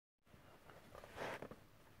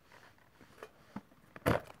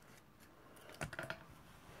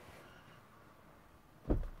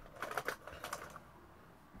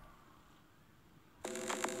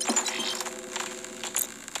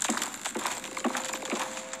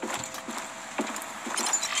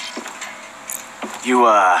You,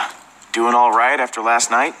 doing all right after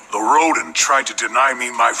last night? The rodent tried to deny me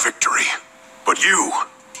my victory. But you,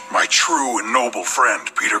 my true and noble friend,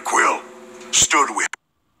 Peter Quill, stood with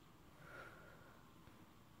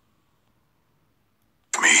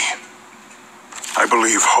me. I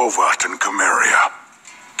believe Hovat and Cameria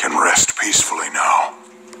can rest peacefully now.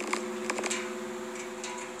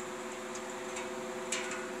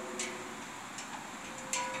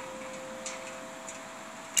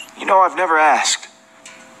 You know, I've never asked.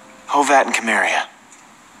 Hovat and Cameria.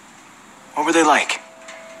 What were they like?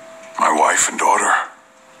 My wife and daughter.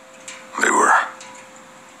 They were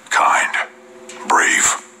kind,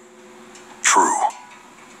 brave, true.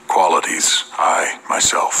 Qualities I,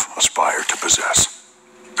 myself, aspire to possess.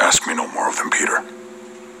 Ask me no more of them, Peter.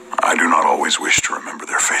 I do not always wish to remember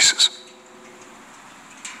their faces.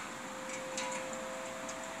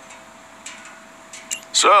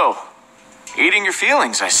 So, eating your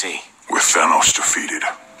feelings, I see. With Thanos defeated,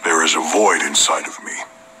 there is a void inside of me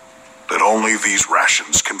that only these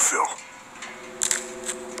rations can fill.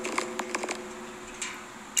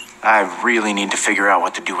 I really need to figure out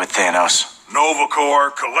what to do with Thanos. Nova Corps,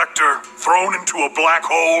 Collector, thrown into a black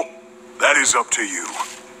hole? That is up to you.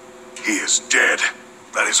 He is dead.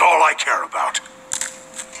 That is all I care about.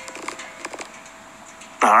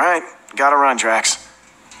 All right, gotta run, Drax.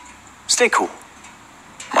 Stay cool.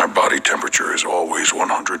 My body temperature is always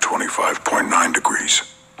 125.9 degrees.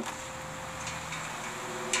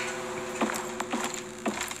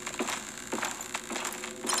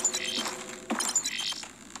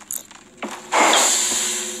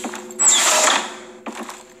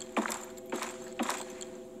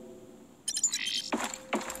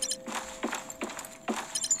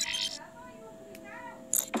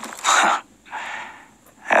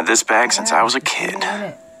 Had this bag since I was a kid.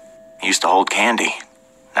 Used to hold candy.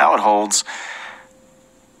 Now it holds...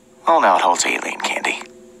 Well, now it holds alien candy.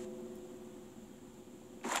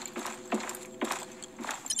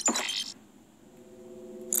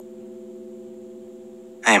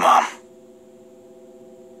 Hey, Mom.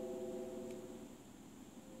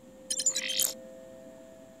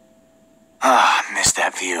 Ah, missed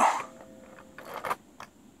that view.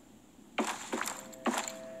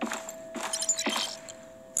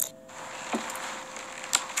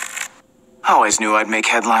 I always knew I'd make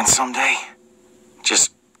headlines someday.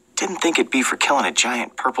 Just didn't think it'd be for killing a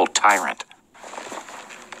giant purple tyrant.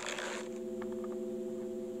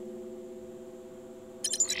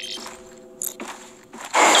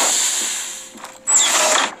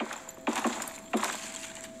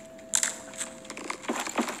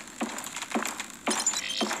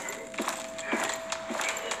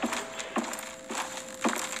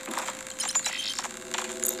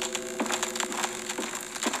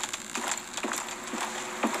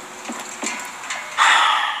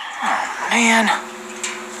 Man,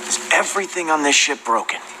 is everything on this ship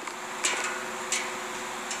broken?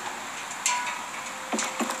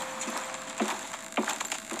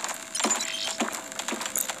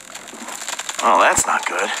 Oh, that's not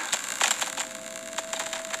good.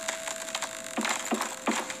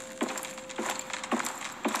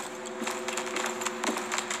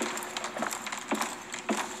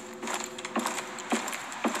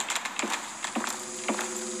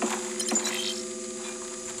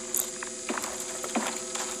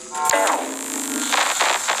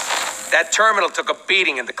 That terminal took a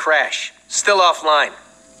beating in the crash. Still offline.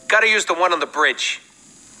 Gotta use the one on the bridge.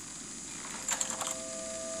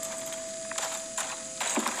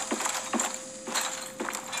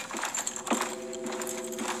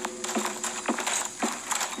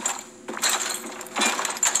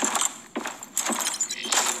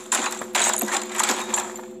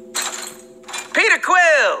 Peter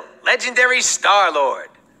Quill! Legendary Star-Lord.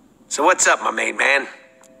 So what's up, my main man?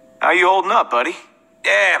 How you holding up, buddy?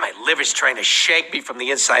 Yeah, my liver's trying to shake me from the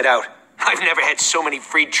inside out. I've never had so many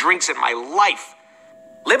free drinks in my life.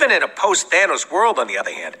 Living in a post-Thanos world, on the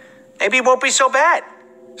other hand, maybe it won't be so bad.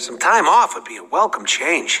 Some time off would be a welcome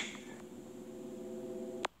change.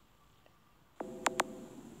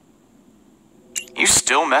 You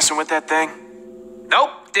still messing with that thing?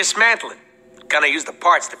 Nope, dismantling. Gonna use the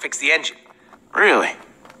parts to fix the engine. Really?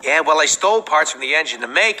 Yeah, well, I stole parts from the engine to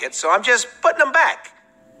make it, so I'm just putting them back.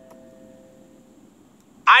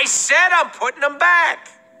 I said I'm putting them back.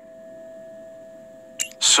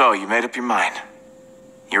 So, you made up your mind.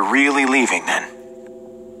 You're really leaving, then?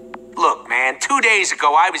 Look, man, 2 days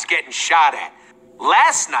ago I was getting shot at.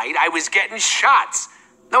 Last night I was getting shots.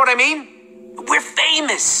 Know what I mean? We're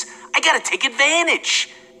famous. I gotta take advantage.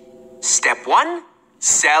 Step 1,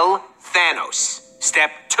 sell Thanos.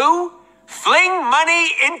 Step 2, fling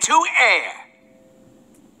money into air.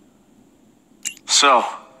 So,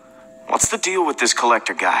 what's the deal with this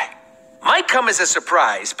collector guy? Might come as a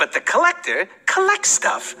surprise, but the collector collects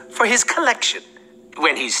stuff for his collection.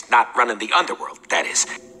 When he's not running the underworld, that is.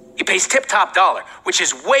 He pays tip-top dollar, which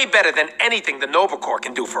is way better than anything the Nova Corp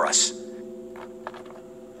can do for us.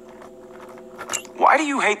 Why do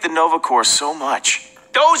you hate the Nova Corps so much?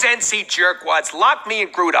 Those NC jerkwads locked me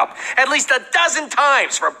and Groot up at least a dozen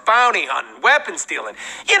times for bounty hunting, weapon stealing,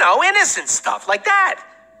 innocent stuff like that.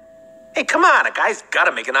 Hey, come on, a guy's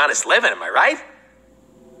gotta make an honest living, am I right?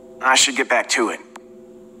 I should get back to it.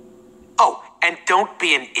 Oh, and don't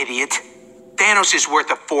be an idiot. Thanos is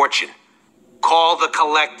worth a fortune. Call the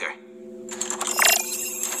collector.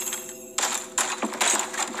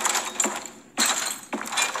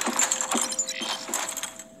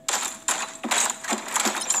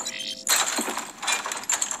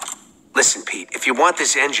 Listen, Pete, if you want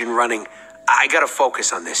this engine running, I gotta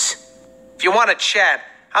focus on this. If you want to chat,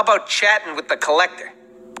 how about chatting with the collector?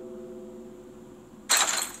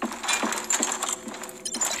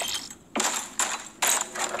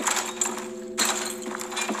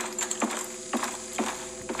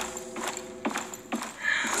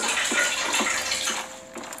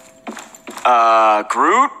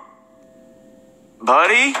 Groot?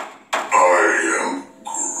 Buddy? I am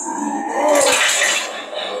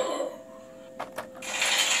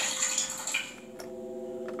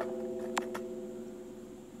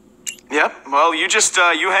Yep, well, you just,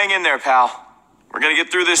 you hang in there, pal. We're gonna get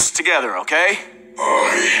through this together, okay?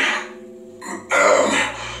 I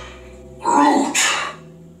am Groot.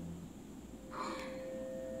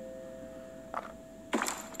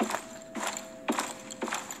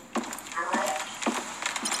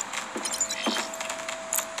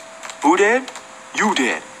 Who did? You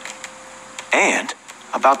did. And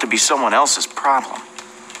about to be someone else's problem.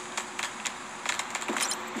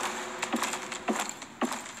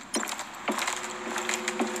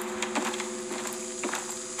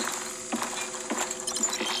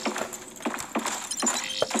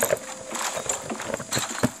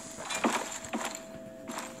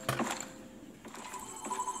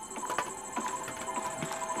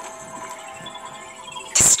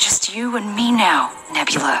 It's just you and me now,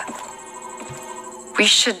 Nebula. We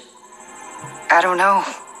should, I don't know,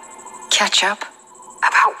 catch up.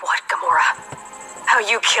 About what, Gamora? How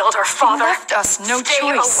you killed her father? You left us no Stay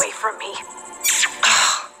choice. away from me.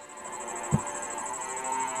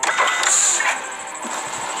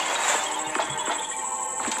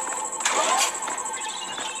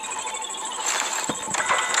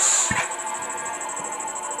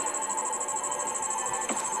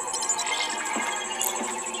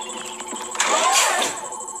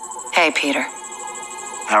 Hey, Peter.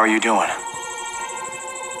 How are you doing?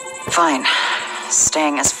 Fine.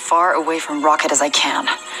 Staying as far away from Rocket as I can.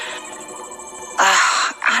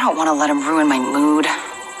 I don't want to let him ruin my mood.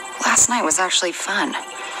 Last night was actually fun.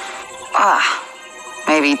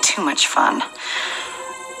 Maybe too much fun.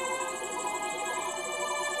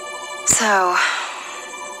 So,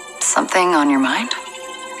 something on your mind?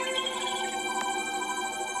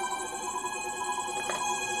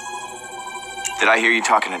 Did I hear you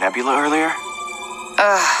talking to Nebula earlier?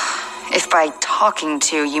 If by talking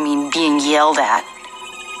to you mean being yelled at.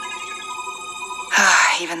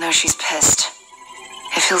 Even though she's pissed,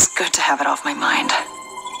 it feels good to have it off my mind.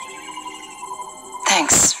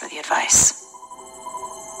 Thanks for the advice.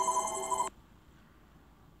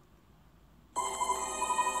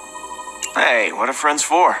 Hey, what are friends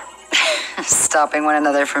for? Stopping one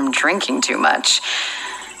another from drinking too much.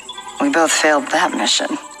 We both failed that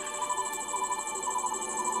mission.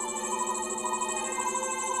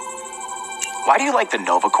 Why do you like the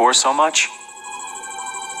Nova Corps so much?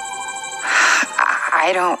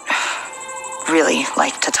 I don't really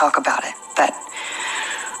like to talk about it, but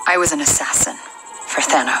I was an assassin for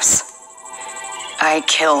Thanos. I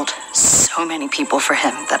killed so many people for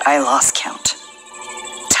him that I lost count.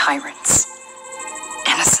 Tyrants.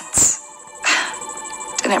 Innocents.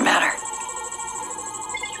 Didn't matter.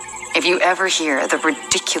 If you ever hear the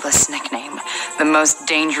ridiculous nickname, the most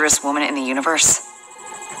dangerous woman in the universe,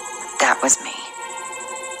 that was me.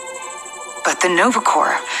 But the Nova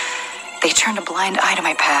Corps, they turned a blind eye to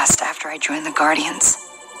my past after I joined the Guardians.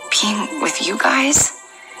 Being with you guys,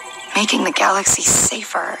 making the galaxy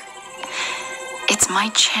safer, it's my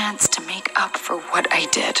chance to make up for what I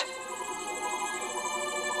did.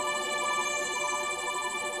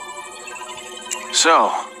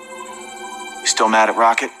 So, you still mad at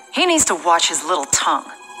Rocket? He needs to watch his little tongue.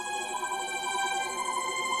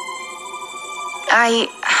 I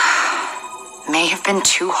may have been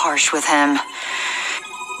too harsh with him.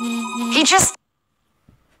 He just...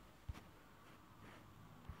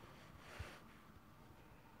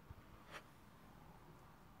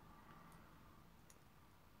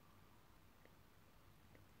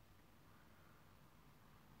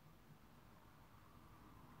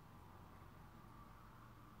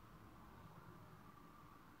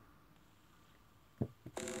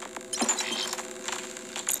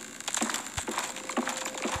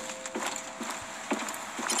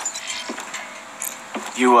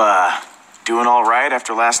 You, doing all right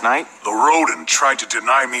after last night? The rodent tried to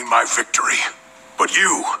deny me my victory. But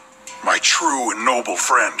you, my true and noble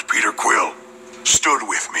friend, Peter Quill, stood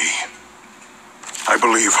with me. I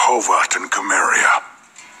believe Hovat and Cameria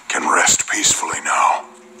can rest peacefully now.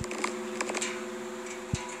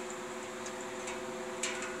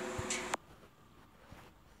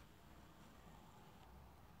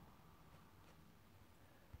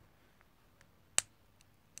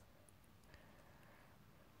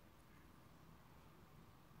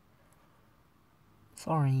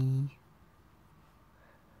 Sorry.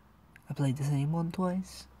 I played the same one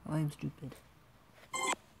twice. I'm stupid.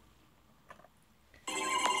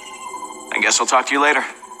 I guess I'll talk to you later.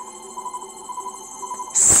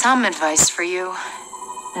 Some advice for you.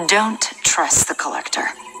 Don't trust the Collector.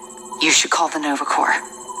 You should call the Nova Corps.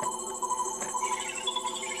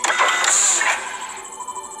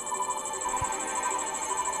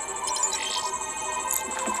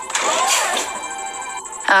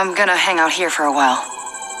 I'm gonna hang out here for a while.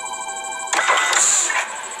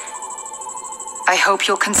 I hope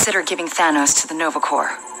you'll consider giving Thanos to the Nova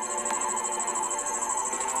Corps.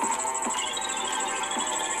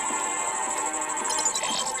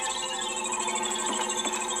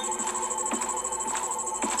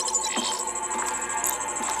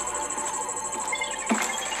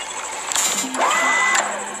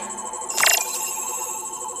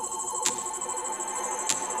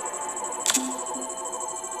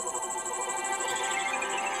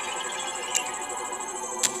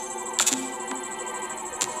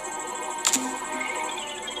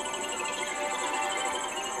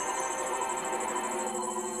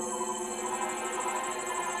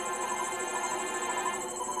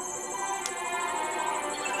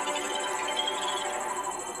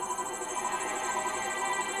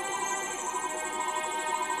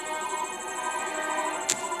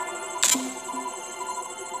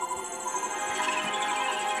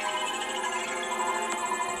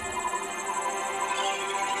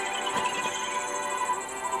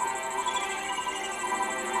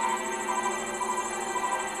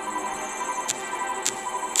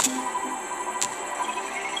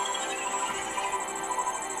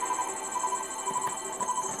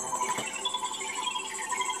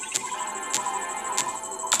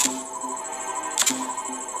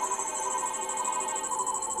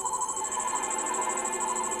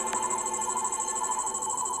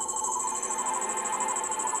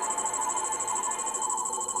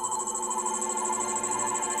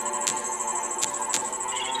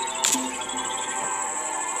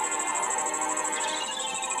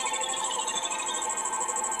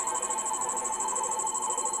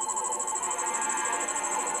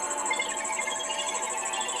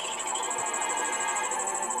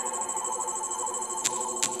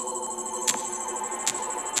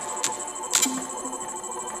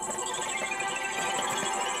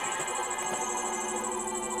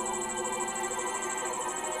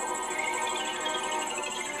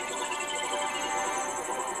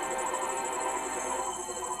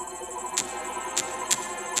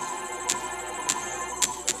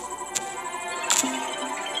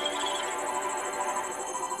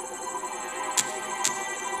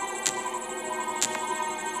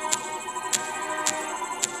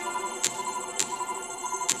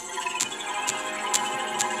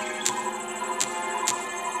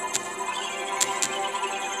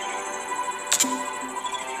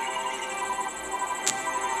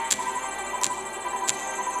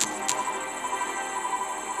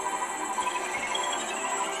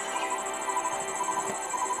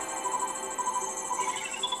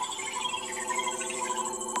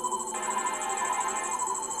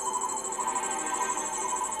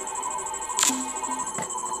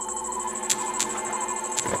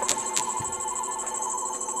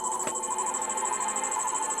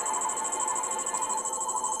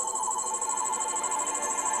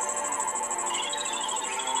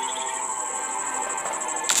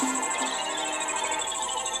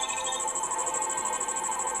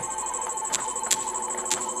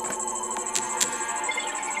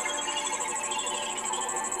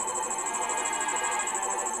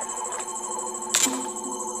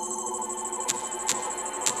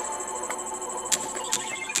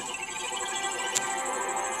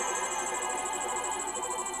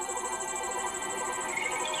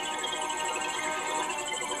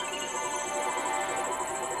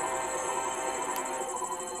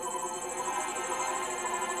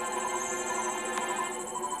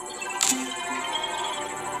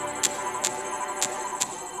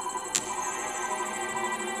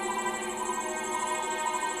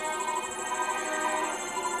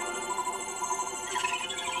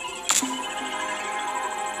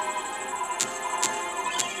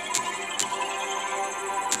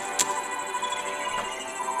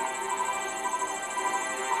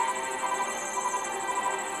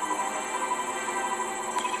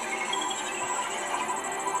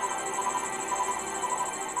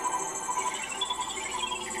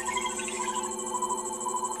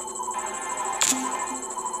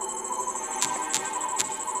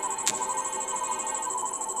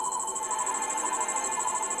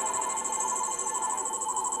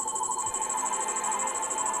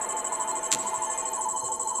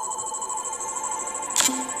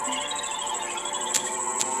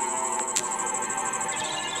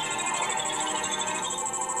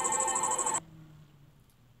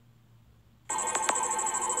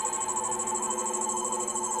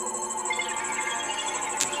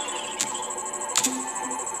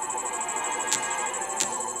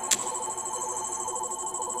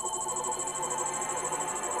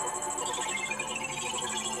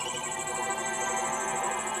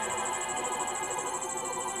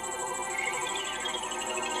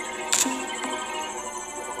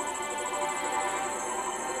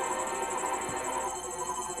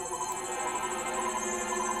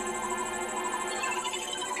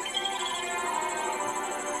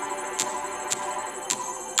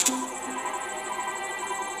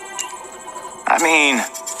 I mean,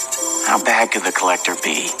 how bad could the collector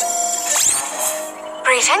be?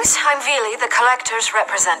 Greetings, I'm Vili, the Collector's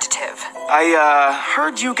representative. I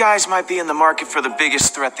heard you guys might be in the market for the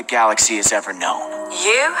biggest threat the galaxy has ever known.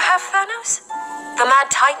 You have Thanos? The Mad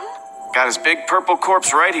Titan? Got his big purple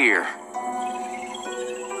corpse right here.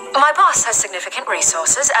 My boss has significant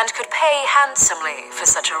resources and could pay handsomely for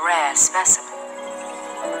such a rare specimen.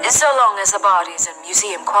 So long as the body's in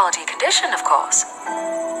museum-quality condition, of course.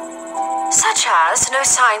 Such as no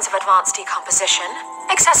signs of advanced decomposition,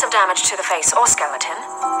 excessive damage to the face or skeleton.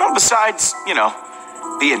 Well, besides,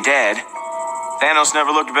 being dead, Thanos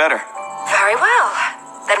never looked better. Very well.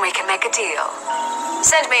 Then we can make a deal.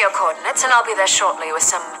 Send me your coordinates and I'll be there shortly with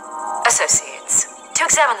some associates to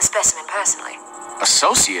examine the specimen personally.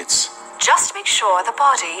 Associates? Just make sure the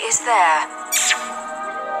body is there.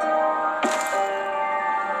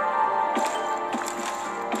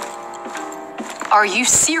 Are you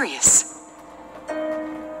serious?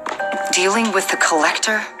 Dealing with the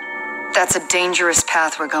collector? That's a dangerous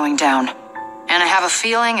path we're going down. And I have a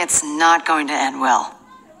feeling it's not going to end well.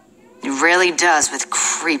 It really does with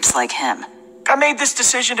creeps like him. I made this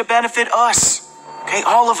decision to benefit us. Okay,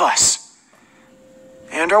 all of us.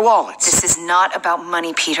 And our wallets. This is not about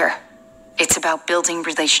money, Peter. It's about building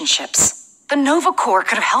relationships. The Nova Corps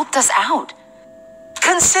could have helped us out.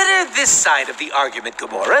 Consider this side of the argument,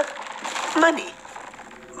 Gamora. Money.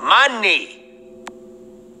 Money.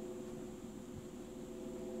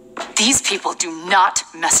 These people do not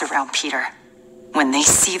mess around, Peter. When they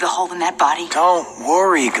see the hole in that body... Don't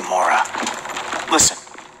worry, Gamora. Listen,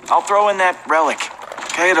 I'll throw in that relic.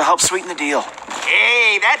 Okay, it'll help sweeten the deal.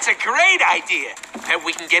 Hey, that's a great idea. And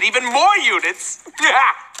we can get even more units.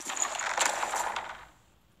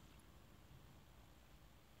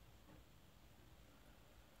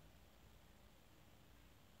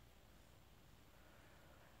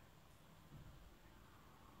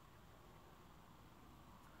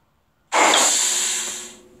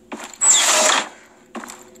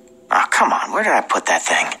 Oh, come on, where did I put that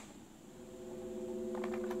thing?